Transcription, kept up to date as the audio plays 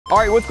All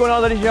right, what's going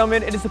on, ladies and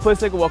gentlemen? It is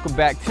Simplistic, and welcome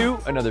back to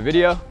another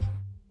video.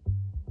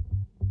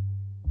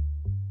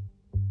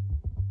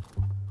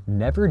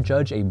 Never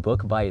judge a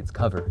book by its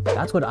cover.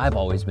 That's what I've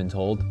always been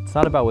told. It's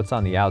not about what's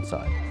on the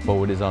outside, but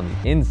what is on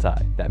the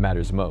inside that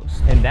matters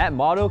most. And that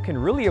motto can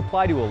really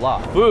apply to a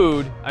lot.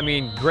 Food, I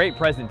mean, great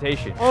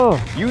presentation.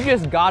 Oh, you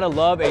just gotta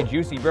love a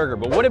juicy burger,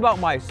 but what about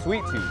my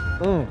sweet tooth?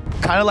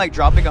 Kind of like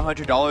dropping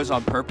 $100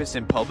 on purpose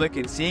in public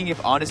and seeing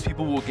if honest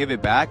people will give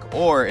it back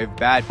or if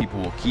bad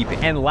people will keep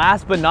it. And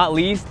last but not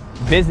least,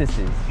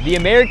 businesses. The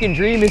American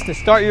dream is to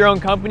start your own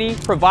company,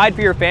 provide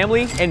for your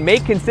family, and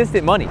make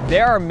consistent money.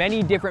 There are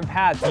many different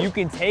paths you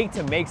can take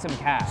to make some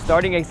cash.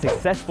 Starting a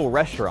successful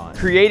restaurant,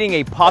 creating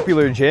a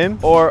popular gym,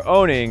 or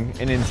owning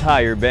an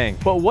entire bank.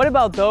 But what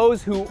about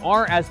those who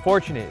aren't as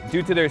fortunate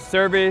due to their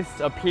service,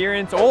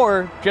 appearance,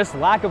 or just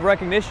lack of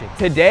recognition?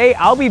 Today,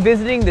 I'll be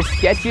visiting the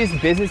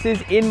sketchiest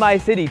businesses in my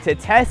city to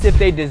test if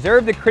they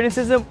deserve the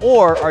criticism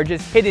or are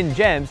just hidden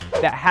gems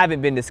that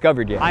haven't been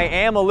discovered yet. I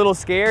am a little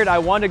scared. I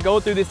want to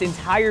go through this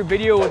entire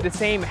video with the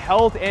same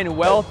health and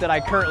wealth that I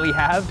currently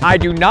have. I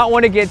do not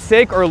want to get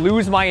sick or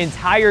lose my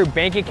entire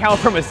bank account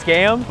from a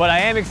scam, but I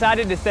am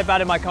excited to step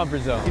out of my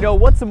comfort zone. You know,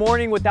 what's a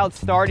morning without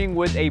starting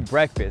with a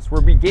breakfast? We're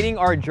beginning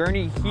our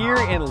journey here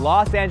in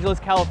Los Angeles,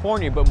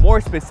 California, but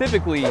more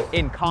specifically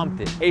in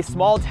Compton, a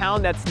small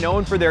town that's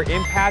known for their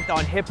impact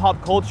on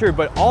hip-hop culture,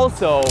 but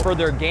also for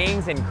their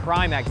gangs and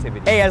crime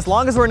activity. Hey, as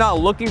long as we're not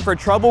looking for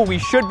trouble, we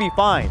should be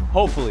fine,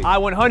 hopefully. I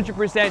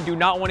 100% do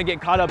not want to get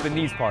caught up in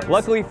these parts.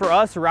 Luckily for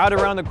us, right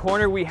around the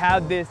corner, we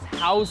have this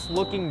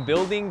house-looking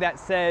building that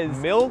says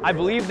Milk. I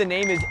believe the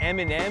name is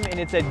M&M, and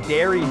it's a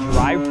dairy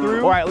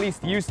drive-through, or at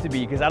least used to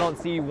be, because I don't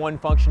see one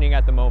functioning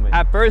at the moment.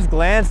 At first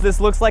glance,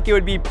 this looks like it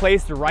would be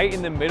placed right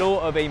in the middle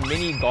of a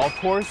mini golf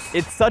course.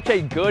 It's such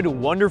a good,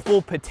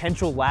 wonderful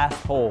potential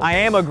last hole. I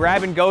am a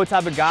grab-and-go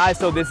type of guy,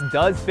 so this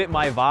does fit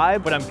my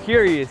vibe, but I'm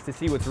curious to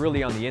see what's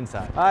really on the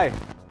inside. Hi,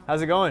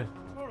 how's it going?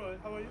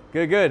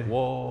 Good, good.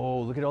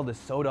 Whoa, look at all the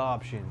soda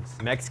options.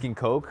 Mexican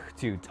Coke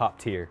to top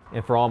tier.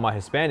 And for all my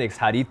Hispanics,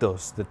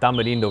 Jarritos, the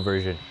tamarindo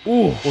version.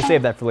 Ooh, we'll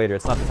save that for later.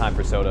 It's not the time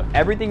for soda.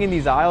 Everything in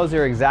these aisles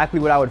are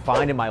exactly what I would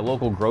find in my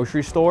local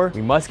grocery store.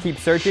 We must keep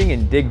searching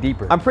and dig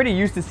deeper. I'm pretty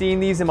used to seeing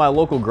these in my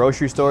local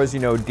grocery stores,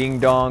 you know,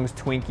 ding dongs,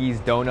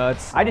 Twinkies,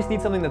 donuts. I just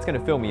need something that's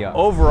gonna fill me up.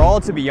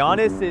 Overall, to be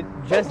honest, it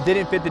just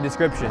didn't fit the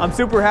description. I'm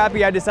super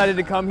happy I decided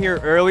to come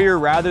here earlier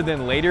rather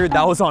than later.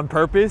 That was on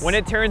purpose. When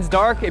it turns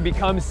dark, it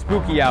becomes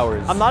spooky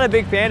hours. I'm not a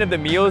big fan of the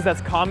meals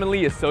that's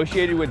commonly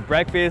associated with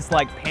breakfast,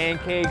 like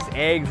pancakes,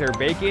 eggs, or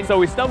bacon. So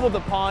we stumbled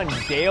upon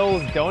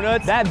Dale's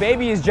Donuts. That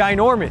baby is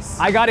ginormous.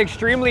 I got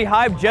extremely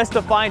hyped just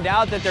to find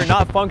out that they're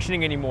not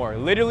functioning anymore.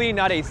 Literally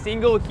not a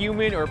single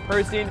human or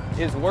person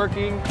is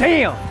working.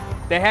 Damn!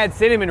 They had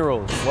cinnamon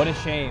rolls. What a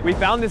shame. We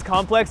found this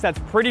complex that's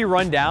pretty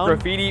run down,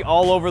 graffiti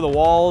all over the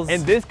walls,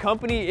 and this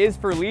company is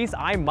for lease.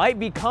 I might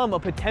become a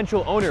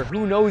potential owner.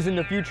 Who knows in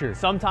the future?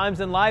 Sometimes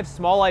in life,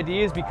 small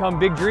ideas become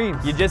big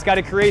dreams. You just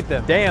gotta create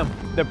them. Damn,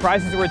 the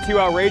prices were too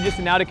outrageous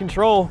and out of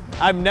control.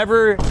 I've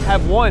never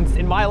have once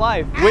in my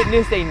life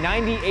witnessed a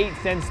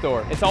 98-cent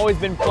store. It's always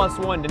been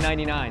 +1 to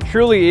 99.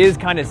 Truly is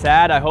kind of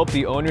sad. I hope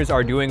the owners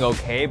are doing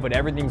okay, but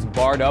everything's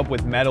barred up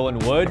with metal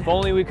and wood. If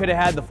only we could have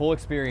had the full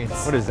experience.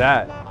 What is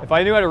that? If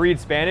I knew how to read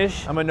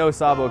Spanish, I'm a no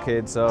sabo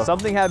kid, so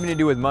something having to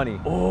do with money.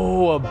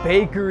 Oh, a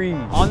bakery.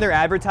 On their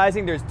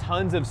advertising, there's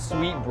tons of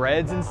sweet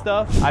breads and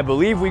stuff. I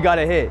believe we got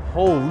a hit.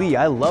 Holy,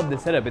 I love the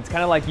setup. It's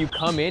kind of like you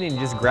come in and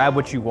just grab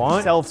what you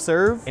want,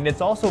 self-serve, and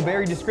it's also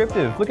very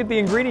descriptive. Look at the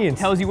ingredients.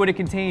 It tells you what it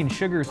contains: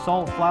 sugar,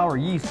 salt, flour,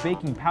 yeast,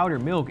 baking powder,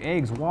 milk,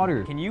 eggs,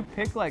 water. Can you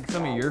pick like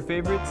some of your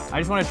favorites? I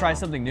just want to try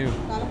something new.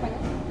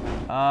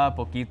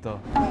 Poquito.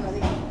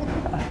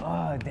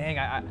 Oh, dang,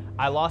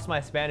 I lost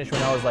my Spanish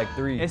when I was like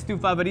 3. Es tu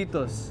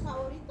favoritos?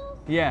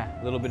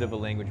 Yeah, a little bit of a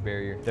language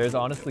barrier. There's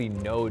honestly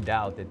no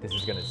doubt that this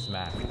is gonna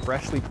smack.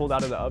 Freshly pulled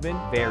out of the oven,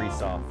 very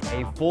soft.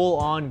 A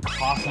full-on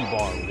coffee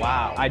bar,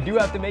 wow. I do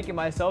have to make it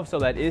myself, so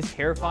that is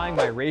terrifying.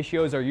 My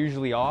ratios are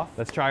usually off.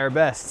 Let's try our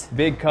best.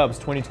 Big Cups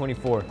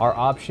 2024. Our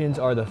options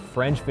are the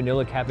French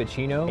vanilla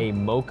cappuccino, a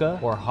mocha,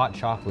 or hot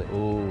chocolate.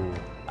 Ooh,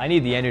 I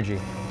need the energy.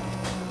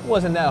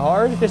 Wasn't that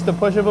hard, just the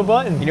push of a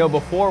button. You know,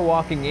 before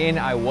walking in,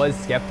 I was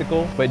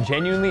skeptical, but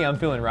genuinely, I'm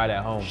feeling right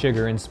at home.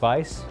 Sugar and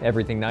spice,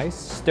 everything nice.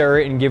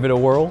 Stir it and give it a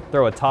whirl.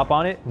 Throw a top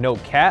on it, no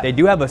cap. They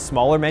do have a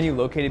smaller menu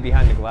located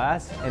behind the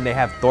glass, and they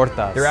have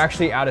tortas. They're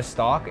actually out of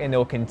stock, and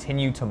they'll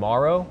continue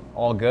tomorrow.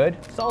 All good.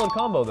 Solid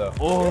combo, though.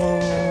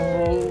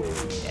 Oh,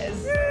 yes.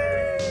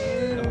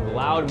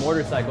 Loud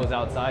motorcycles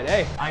outside.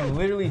 Hey, I'm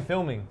literally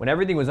filming. When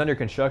everything was under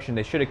construction,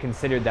 they should have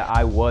considered that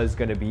I was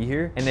gonna be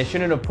here, and they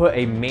shouldn't have put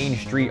a main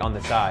street on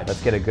the side.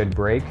 Let's get a good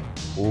break.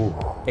 Ooh,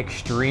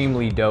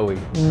 extremely doughy.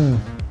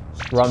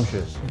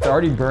 Scrumptious. It's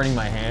already burning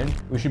my hand.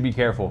 We should be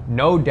careful.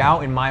 No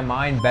doubt in my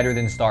mind, better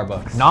than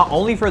Starbucks. Not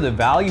only for the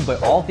value,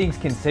 but all things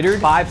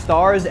considered, 5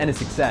 stars and a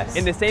success.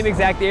 In the same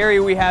exact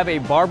area, we have a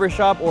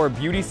barbershop or a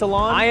beauty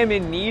salon. I am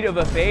in need of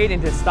a fade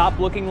and to stop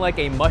looking like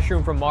a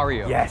mushroom from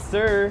Mario. Yes,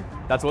 sir.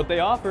 That's what they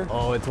offer.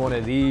 Oh, it's one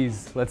of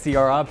these. Let's see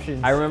our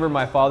options. I remember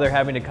my father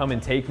having to come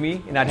and take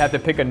me, and I'd have to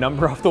pick a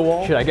number off the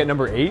wall. Should I get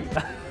number 8?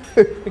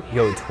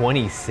 Yo,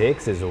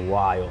 26 is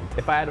wild.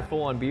 If I had a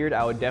full-on beard,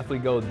 I would definitely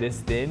go this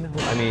thin.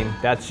 I mean,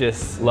 that's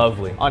just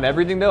lovely. On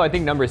everything though, I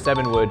think number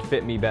 7 would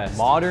fit me best.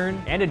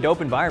 Modern and a dope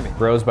environment.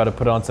 Bro's about to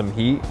put on some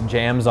heat.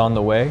 Jam's on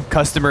the way.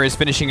 Customer is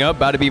finishing up,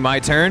 about to be my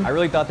turn. I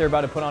really thought they were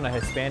about to put on a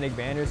Hispanic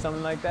band or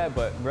something like that,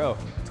 but bro,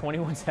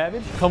 21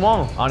 Savage? Come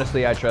on.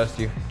 Honestly, I trust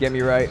you. Get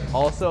me right.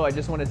 Also, I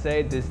just want to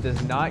say this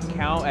does not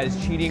count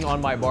as cheating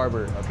on my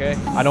barber, okay?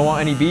 I don't want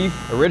any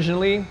beef.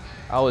 Originally,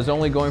 I was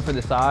only going for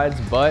the sides,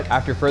 but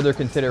after further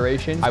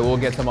consideration, I will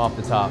get some off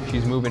the top.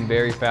 She's moving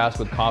very fast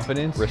with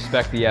confidence.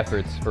 Respect the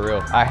efforts, for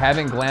real. I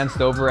haven't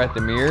glanced over at the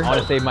mirror. I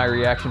want to save my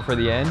reaction for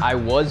the end. I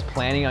was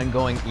planning on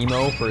going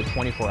emo for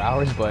 24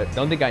 hours, but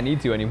don't think I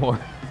need to anymore.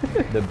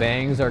 The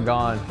bangs are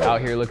gone. Out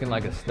here looking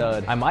like a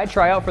stud. I might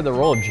try out for the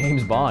role of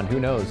James Bond, who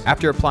knows?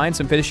 After applying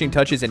some finishing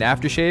touches and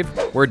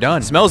aftershave, we're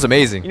done. Smells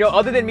amazing. You know,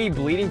 other than me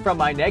bleeding from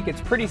my neck, it's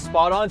pretty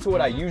spot on to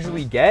what I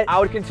usually get. I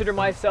would consider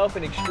myself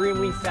an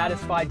extremely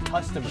satisfied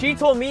customer. She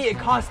told me it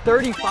cost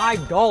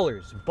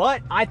 $35,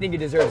 but I think it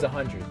deserves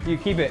 100. You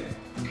keep it.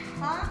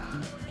 Huh?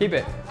 Keep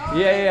it.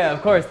 Yeah,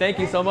 of course. Thank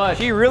you so much.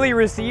 She really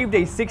received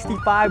a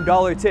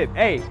 $65 tip.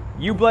 Hey,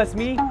 you bless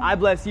me, I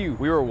bless you.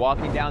 We were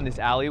walking down this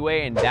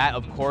alleyway, and that,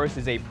 of course,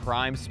 is a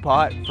prime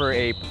spot for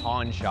a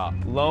pawn shop.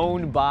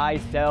 Loan,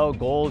 buy, sell,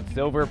 gold,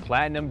 silver,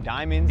 platinum,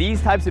 diamond.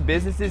 These types of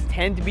businesses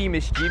tend to be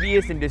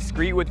mischievous and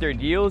discreet with their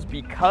deals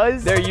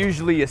because they're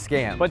usually a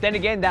scam. But then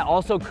again, that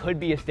also could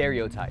be a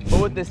stereotype.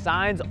 But with the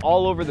signs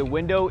all over the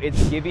window,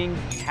 it's giving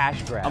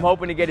cash grab. I'm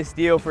hoping to get a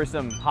steal for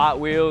some Hot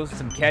Wheels,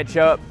 some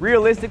ketchup.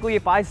 Realistically,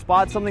 if I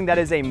spot something that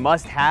is a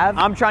must-have,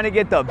 I'm trying to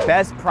get the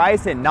best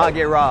price and not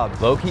get robbed.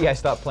 Low-key, I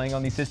stopped playing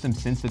on these systems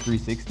since the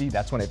 360.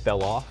 That's when it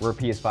fell off. We're a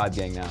PS5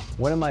 gang now.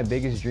 One of my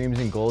biggest dreams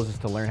and goals is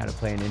to learn how to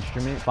play an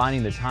instrument.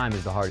 Finding the time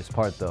is the hardest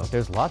part though.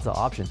 There's lots of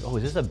options. Oh,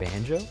 is this a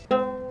banjo?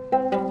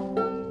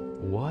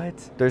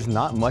 What? There's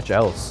not much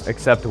else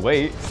except,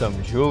 wait,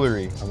 some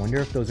jewelry. I wonder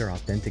if those are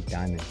authentic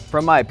diamonds.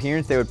 From my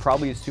appearance, they would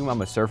probably assume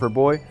I'm a surfer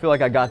boy. I feel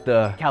like I got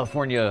the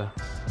California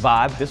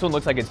vibe. This one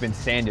looks like it's been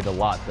sanded a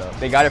lot though.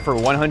 They got it for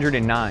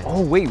 $109.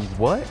 Oh wait,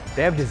 what?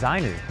 They have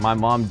designer. My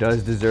mom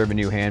does deserve a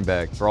new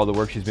handbag for all the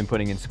work she's been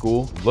putting in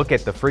school. Look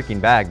at the freaking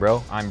bag,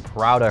 bro. I'm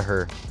proud of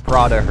her.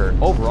 Proud of her.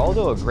 Overall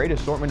though, a great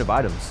assortment of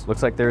items.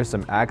 Looks like there's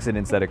some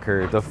accidents that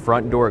occurred. The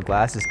front door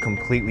glass is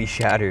completely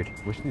shattered.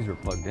 Wish these were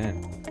plugged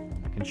in.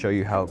 I can show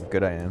you how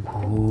good I am.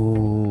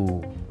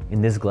 Ooh.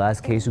 In this glass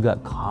case, we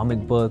got comic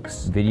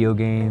books, video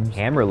games,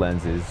 camera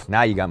lenses.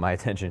 Now you got my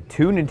attention.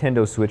 2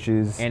 Nintendo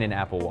Switches and an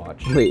Apple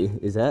Watch. Wait,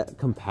 is that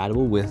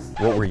compatible with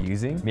what we're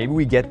using? Maybe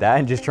we get that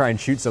and just try and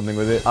shoot something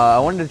with it. I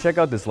wanted to check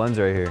out this lens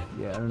right here.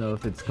 Yeah, I don't know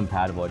if it's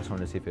compatible. I just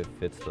wanted to see if it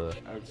fits the...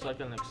 It's like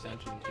an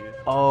extension too.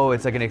 Oh,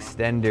 it's like an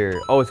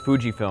extender. Oh, it's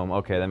Fujifilm.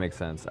 Okay, that makes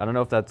sense. I don't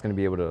know if that's gonna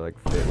be able to like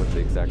fit with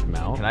the exact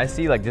mount. Can I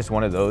see like just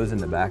one of those in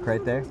the back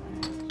right there?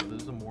 So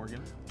this is a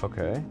Morgan.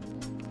 Okay.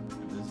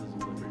 This is a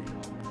Liberty.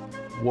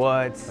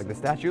 What? Like the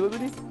Statue of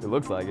Liberty? It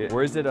looks like it.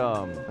 Where is it,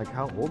 like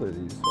how old are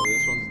these? So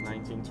this one's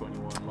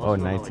 1921. Most Oh, of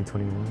them are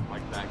 1921.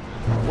 like back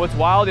then. What's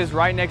wild is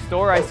right next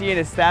door, I see an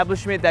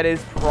establishment that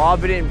is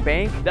Provident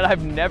Bank that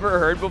I've never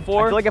heard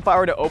before. I feel like if I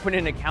were to open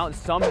an account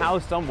somehow,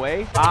 some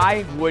way,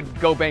 I would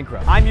go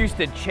bankrupt. I'm used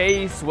to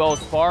Chase,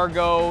 Wells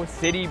Fargo,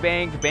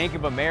 Citibank, Bank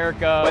of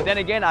America, but then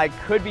again, I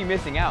could be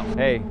missing out.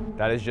 Hey,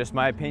 that is just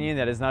my opinion.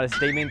 That is not a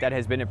statement that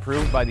has been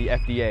approved by the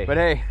FDA. But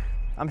hey,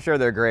 I'm sure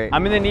they're great.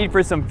 I'm in the need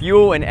for some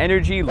fuel and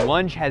energy.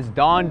 Lunch has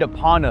dawned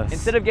upon us.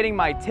 Instead of getting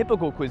my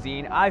typical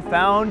cuisine, I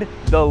found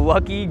the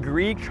Lucky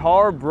Greek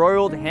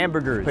char-broiled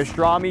hamburgers,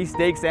 pastrami,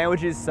 steak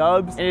sandwiches,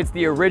 subs, and it's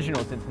the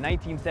original since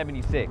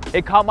 1976.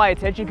 It caught my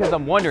attention because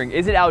I'm wondering,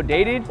 is it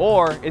outdated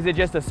or is it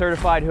just a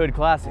certified hood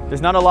classic?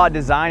 There's not a lot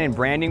design and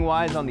branding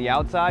wise on the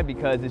outside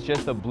because it's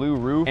just a blue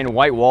roof and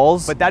white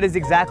walls, but that is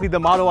exactly the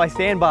motto I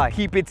stand by.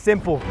 Keep it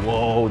simple.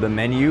 Whoa, the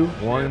menu.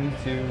 1,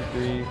 2,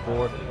 3,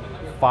 4,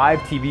 5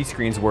 TV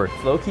screens worth.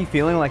 Low-key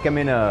feeling like I'm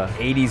in a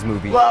 80s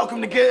movie.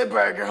 Welcome to Good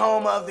Burger,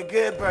 home of the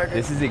Good Burger.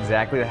 This is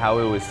exactly how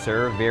it was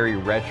served, very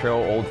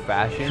retro,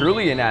 old-fashioned.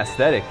 Truly an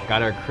aesthetic.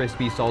 Got our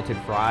crispy salted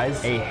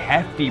fries, a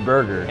hefty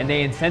burger, and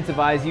they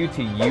incentivize you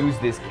to use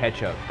this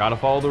ketchup. Gotta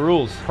follow the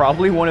rules.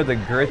 Probably one of the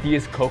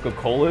girthiest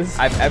Coca-Colas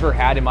I've ever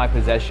had in my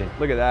possession.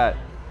 Look at that.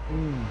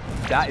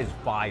 That is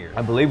fire.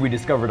 I believe we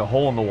discovered a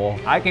hole in the wall.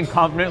 I can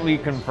confidently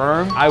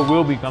confirm I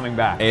will be coming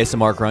back.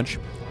 ASMR crunch.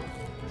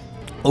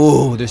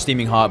 Ooh, they're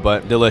steaming hot,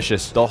 but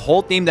delicious. The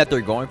whole theme that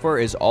they're going for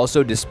is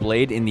also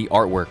displayed in the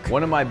artwork.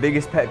 One of my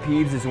biggest pet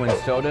peeves is when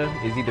soda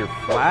is either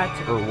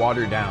flat or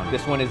watered down.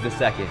 This one is the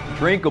second.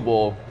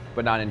 Drinkable,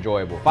 but not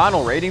enjoyable.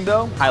 Final rating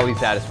though, highly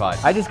satisfied.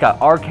 I just got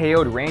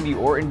RKO'd Randy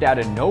Orton out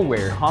of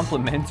nowhere.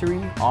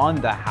 Complimentary on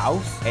the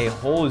house. A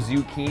whole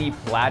zucchini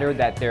platter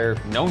that they're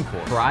known for.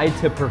 Fried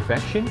to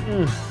perfection.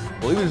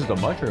 I believe this is the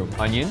mushroom.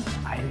 Onion.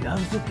 I love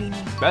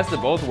zucchini. Best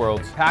of both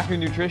worlds. Packed with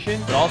nutrition,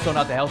 but also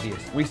not the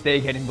healthiest. We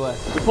stay getting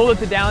blessed. We pulled up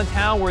to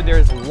downtown where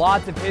there's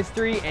lots of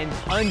history and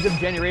tons of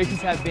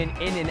generations have been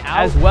in and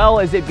out, as well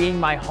as it being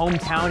my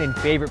hometown and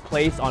favorite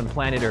place on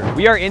planet Earth.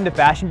 We are in the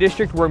fashion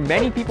district where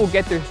many people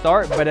get their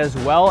start, but as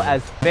well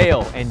as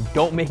fail and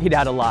don't make it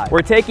out alive.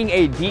 We're taking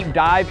a deep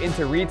dive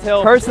into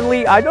retail.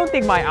 Personally, I don't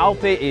think my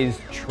outfit is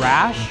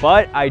trash,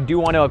 but I do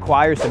want to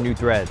acquire some new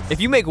threads.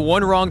 If you make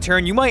one wrong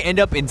turn, you might end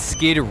up in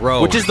Skid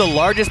Row, which is the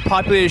largest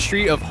populated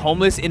street of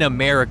homeless in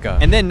America.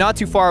 And then not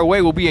too far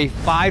away will be a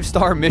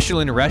 5-star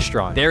Michelin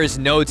restaurant. There is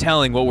no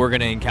telling what we're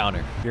gonna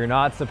encounter. You're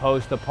not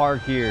supposed to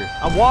park here.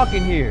 I'm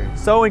walking here.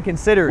 So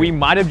inconsiderate. We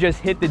might have just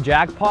hit the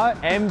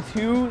jackpot.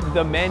 M2,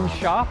 the men's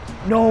shop.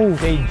 No,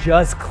 they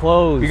just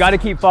closed. You gotta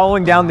keep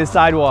following down this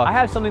sidewalk. I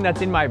have something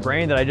that's in my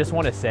brain that I just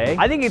want to say.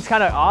 I think it's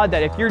kind of odd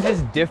that if you're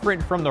just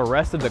different from the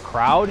rest of the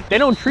crowd, they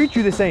don't treat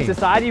you the same.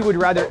 Society would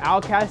rather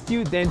outcast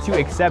you than to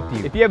accept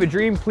you. If you have a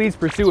dream, please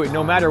pursue it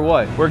no matter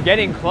what. We're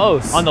getting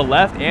close. On the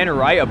left and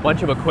right, a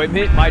bunch of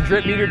equipment. My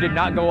drip meter did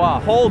not go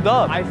off. Hold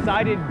up. I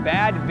cited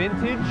bad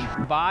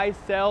vintage, buy,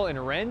 sell,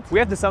 and rent. We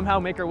have to somehow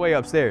make our way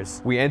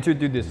upstairs. We entered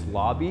through this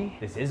lobby.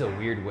 This is a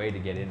weird way to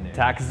get in there.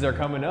 Taxes are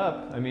coming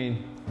up. I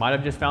mean, might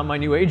have just found my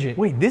new agent.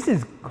 Wait, this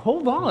is,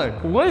 hold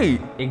on,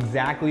 wait.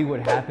 Exactly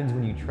what happens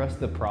when you trust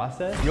the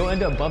process. You'll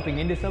end up bumping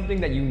into something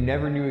that you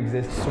never knew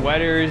existed.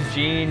 Sweaters,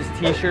 jeans,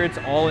 t-shirts,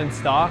 all in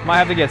stock. Might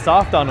have to get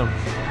soft on them.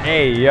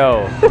 Hey,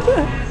 yo.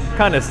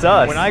 Kind of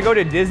sus. When I go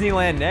to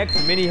Disneyland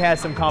next, Minnie has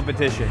some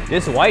competition.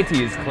 This white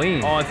tee is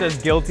clean. Oh, it says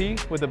guilty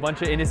with a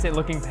bunch of innocent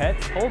looking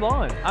pets. Hold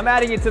on. I'm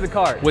adding it to the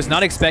cart. Was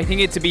not expecting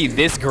it to be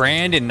this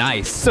grand and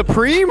nice.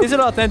 Supreme? Is it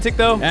authentic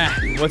though?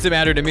 What's it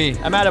matter to me?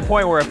 I'm at a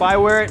point where if I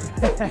wear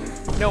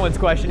it, no one's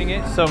questioning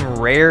it. Some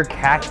rare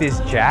Cactus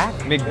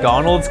Jack?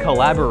 McDonald's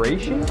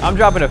collaboration? I'm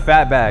dropping a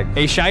fat bag.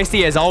 A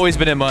shiesty has always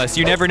been a must.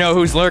 You never know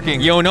who's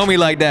lurking. You don't know me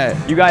like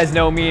that. You guys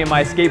know me and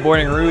my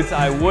skateboarding roots.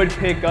 I would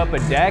pick up a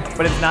deck,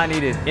 but it's not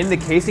needed. In the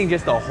casing,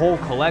 just a whole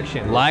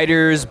collection.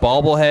 Lighters,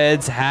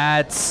 bobbleheads,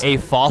 hats, a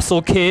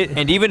fossil kit,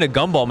 and even a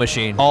gumball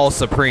machine. All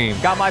Supreme.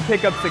 Got my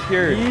pickup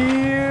secured.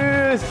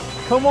 Yes!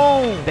 Come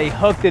on. They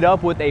hooked it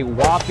up with a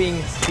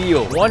whopping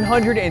steal.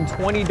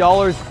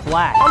 $120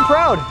 flat. I'm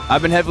proud.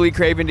 I've been heavily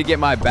craving to get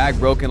my back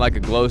broken like a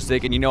glow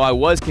stick, and you know, I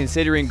was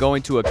considering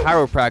going to a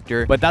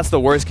chiropractor, but that's the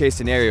worst case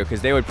scenario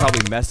because they would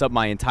probably mess up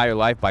my entire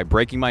life by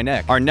breaking my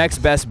neck. Our next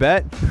best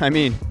bet, I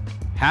mean,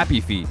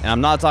 Happy Feet. And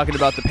I'm not talking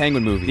about the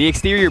Penguin movie. The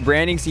exterior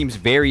branding seems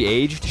very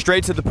aged,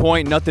 straight to the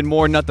point, nothing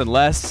more, nothing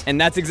less.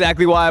 And that's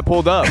exactly why I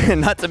pulled up.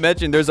 And not to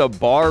mention, there's a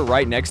bar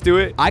right next to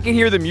it. I can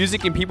hear the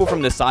music and people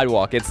from the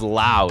sidewalk. It's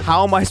loud.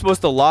 How am I supposed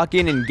to lock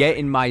in and get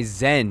in my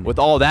zen with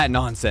all that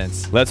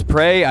nonsense? Let's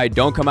pray I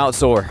don't come out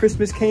sore.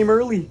 Christmas came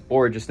early.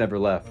 Or it just never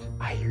left.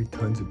 I hear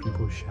tons of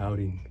people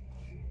shouting.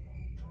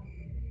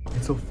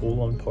 It's a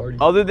full-on party.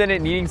 Other than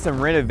it needing some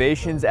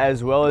renovations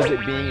as well as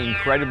it being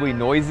incredibly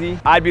noisy,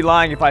 I'd be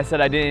lying if I said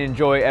I didn't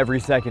enjoy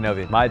every second of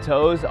it. My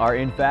toes are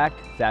in fact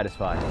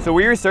satisfied. So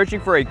we were searching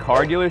for a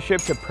car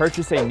dealership to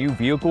purchase a new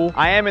vehicle.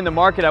 I am in the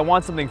market. I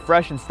want something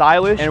fresh and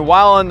stylish. And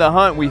while on the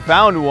hunt, we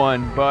found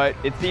one, but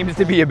it seems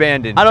to be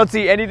abandoned. I don't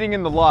see anything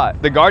in the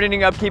lot. The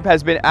gardening upkeep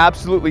has been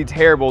absolutely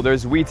terrible.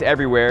 There's weeds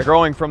everywhere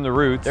growing from the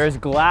roots. There's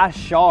glass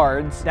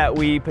shards that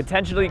we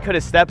potentially could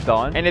have stepped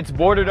on, and it's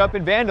boarded up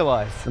and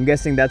vandalized. I'm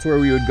guessing that's where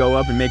we would go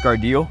up and make our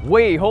deal.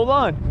 Wait, hold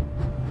on.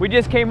 We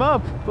just came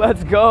up.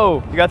 Let's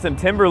go. You got some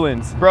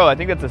Timberlands. Bro, I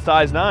think that's a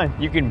size 9.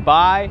 You can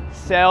buy,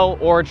 sell,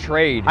 or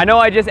trade. I know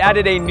I just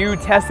added a new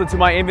Tesla to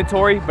my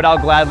inventory, but I'll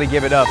gladly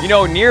give it up. You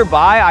know,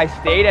 nearby, I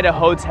stayed at a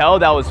hotel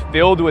that was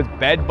filled with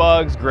bed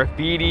bugs,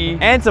 graffiti,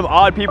 and some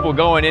odd people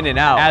going in and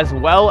out, as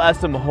well as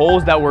some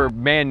holes that were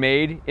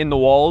man-made in the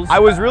walls. I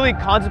was really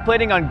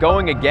contemplating on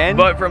going again,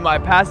 but from my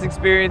past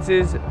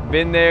experiences,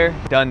 been there,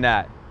 done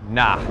that.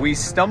 Nah. We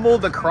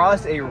stumbled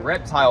across a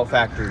reptile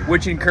factory,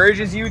 which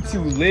encourages you to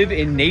live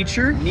in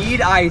nature.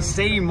 Need I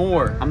say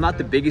more? I'm not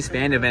the biggest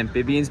fan of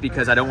amphibians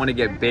because I don't want to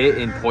get bit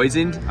and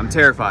poisoned. I'm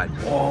terrified.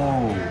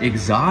 Whoa,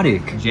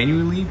 exotic.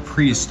 Genuinely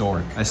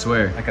prehistoric, I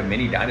swear. Like a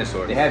mini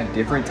dinosaur. They have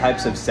different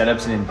types of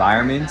setups and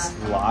environments.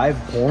 Live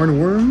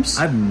hornworms?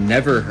 I've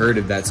never heard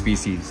of that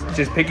species.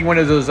 Just picking one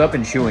of those up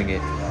and chewing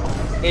it.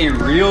 A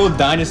real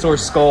dinosaur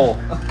skull.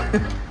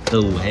 The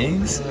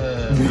legs?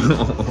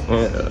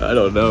 I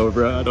don't know,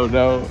 bro. I don't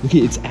know. Okay,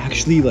 it's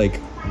actually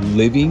like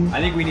living. I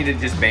think we need to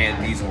just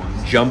ban these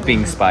ones.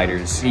 Jumping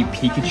spiders. A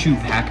Pikachu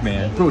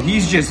Pac-Man. Bro,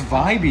 he's just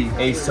vibing.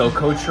 A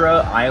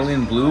Socotra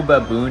Island Blue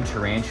Baboon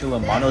Tarantula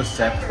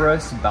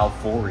Monocephalus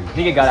Balfouri. I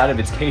think it got out of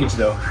its cage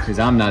though, because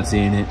I'm not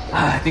seeing it.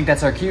 I think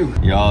that's our cue.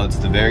 Y'all, it's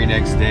the very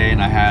next day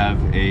and I have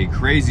a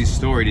crazy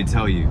story to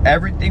tell you.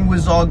 Everything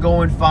was all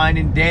going fine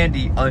and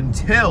dandy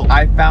until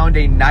I found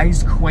a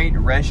nice quaint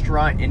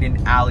restaurant in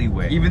an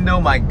alleyway. Even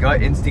though my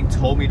gut instinct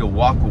told me to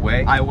walk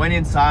away, I went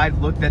inside,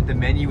 looked at the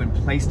menu and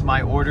placed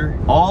my order.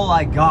 All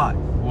I got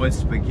was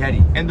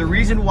spaghetti. And the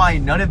reason why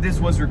none of this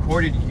was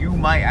recorded, you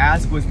might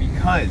ask, was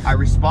because I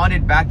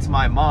responded back to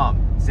my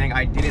mom saying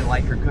I didn't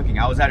like her cooking.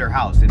 I was at her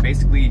house and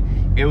basically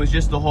it was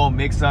just the whole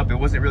mix up. It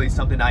wasn't really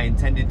something I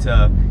intended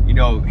to, you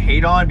know,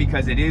 hate on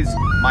because it is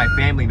my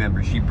family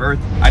member. She birthed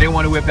me. I didn't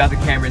want to whip out the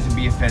cameras and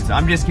be offensive.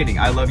 I'm just kidding.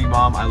 I love you,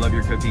 Mom. I love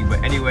your cooking.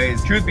 But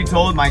anyways, truth be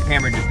told, my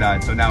camera just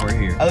died. So now we're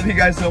here. I love you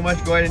guys so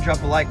much. Go ahead and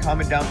drop a like,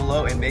 comment down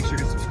below, and make sure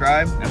to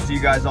subscribe. And I'll see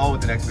you guys all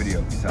with the next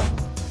video. Peace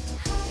out.